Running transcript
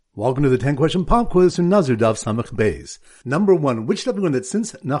Welcome to the 10-question pop quiz from Nazir Daf Samach Beis. Number 1, which Daf we learned that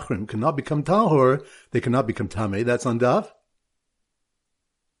since Nachrim cannot become Tahor, they cannot become Tameh? That's on Daf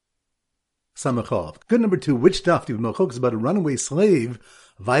Samachov. Good. Number 2, which Daf do we Melchok is about a runaway slave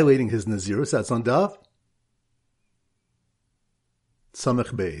violating his Nazirus? That's on Daf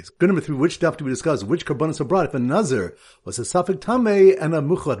Samach Beis. Good. Number 3, which Daf do we discuss which Karbanos are brought if a Nazir was a Safek Tameh and a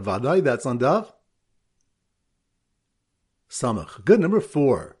Muchlat Vadai? That's on Daf Samach. Good. Number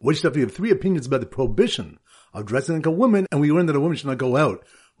 4. Which stuff we have 3 opinions about the prohibition of dressing like a woman, and we learned that a woman should not go out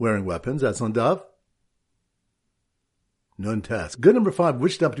wearing weapons. That's on Daf Nun Test. Good. Number 5.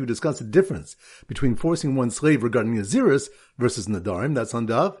 Which stuff do we discuss the difference between forcing one slave regarding Naziris versus Nadarim? That's on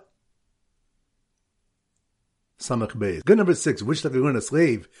Daf Samach Beis. Good. Number 6. Which stuff we learn a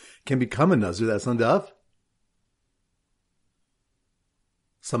slave can become a Nazir? That's on Daf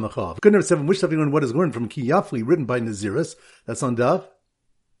Samachov. Good. Number 7, which stuff you learn what is learned from Kiyafli written by Naziris? That's on Daf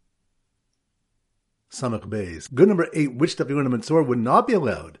Samach Beis. Good. Number 8, which stuff you learn a Matzor would not be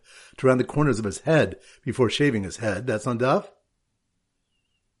allowed to round the corners of his head before shaving his head? That's on Daf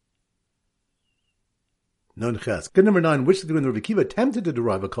Non Ches. Good. Number 9, which stuff you learn Rav Akiva attempted to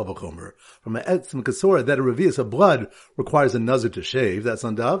derive a Kal Vachomer from an Etzim Kasora that a revius of blood requires a Nazir to shave? That's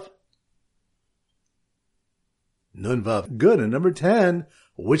on Daf Nun Vav. Good. And number 10,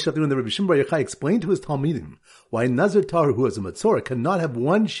 which stuff when the Rabbi Shimon Bar Yochai explained to his Talmidim why Nazir Tahor who has a Matzorah cannot have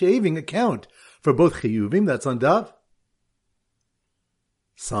one shaving account for both Chiyuvim? That's on Daf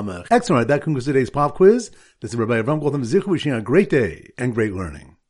Samach. Excellent. That concludes today's pop quiz. This is Rabbi Avram Goldham Zichu wishing you a great day and great learning.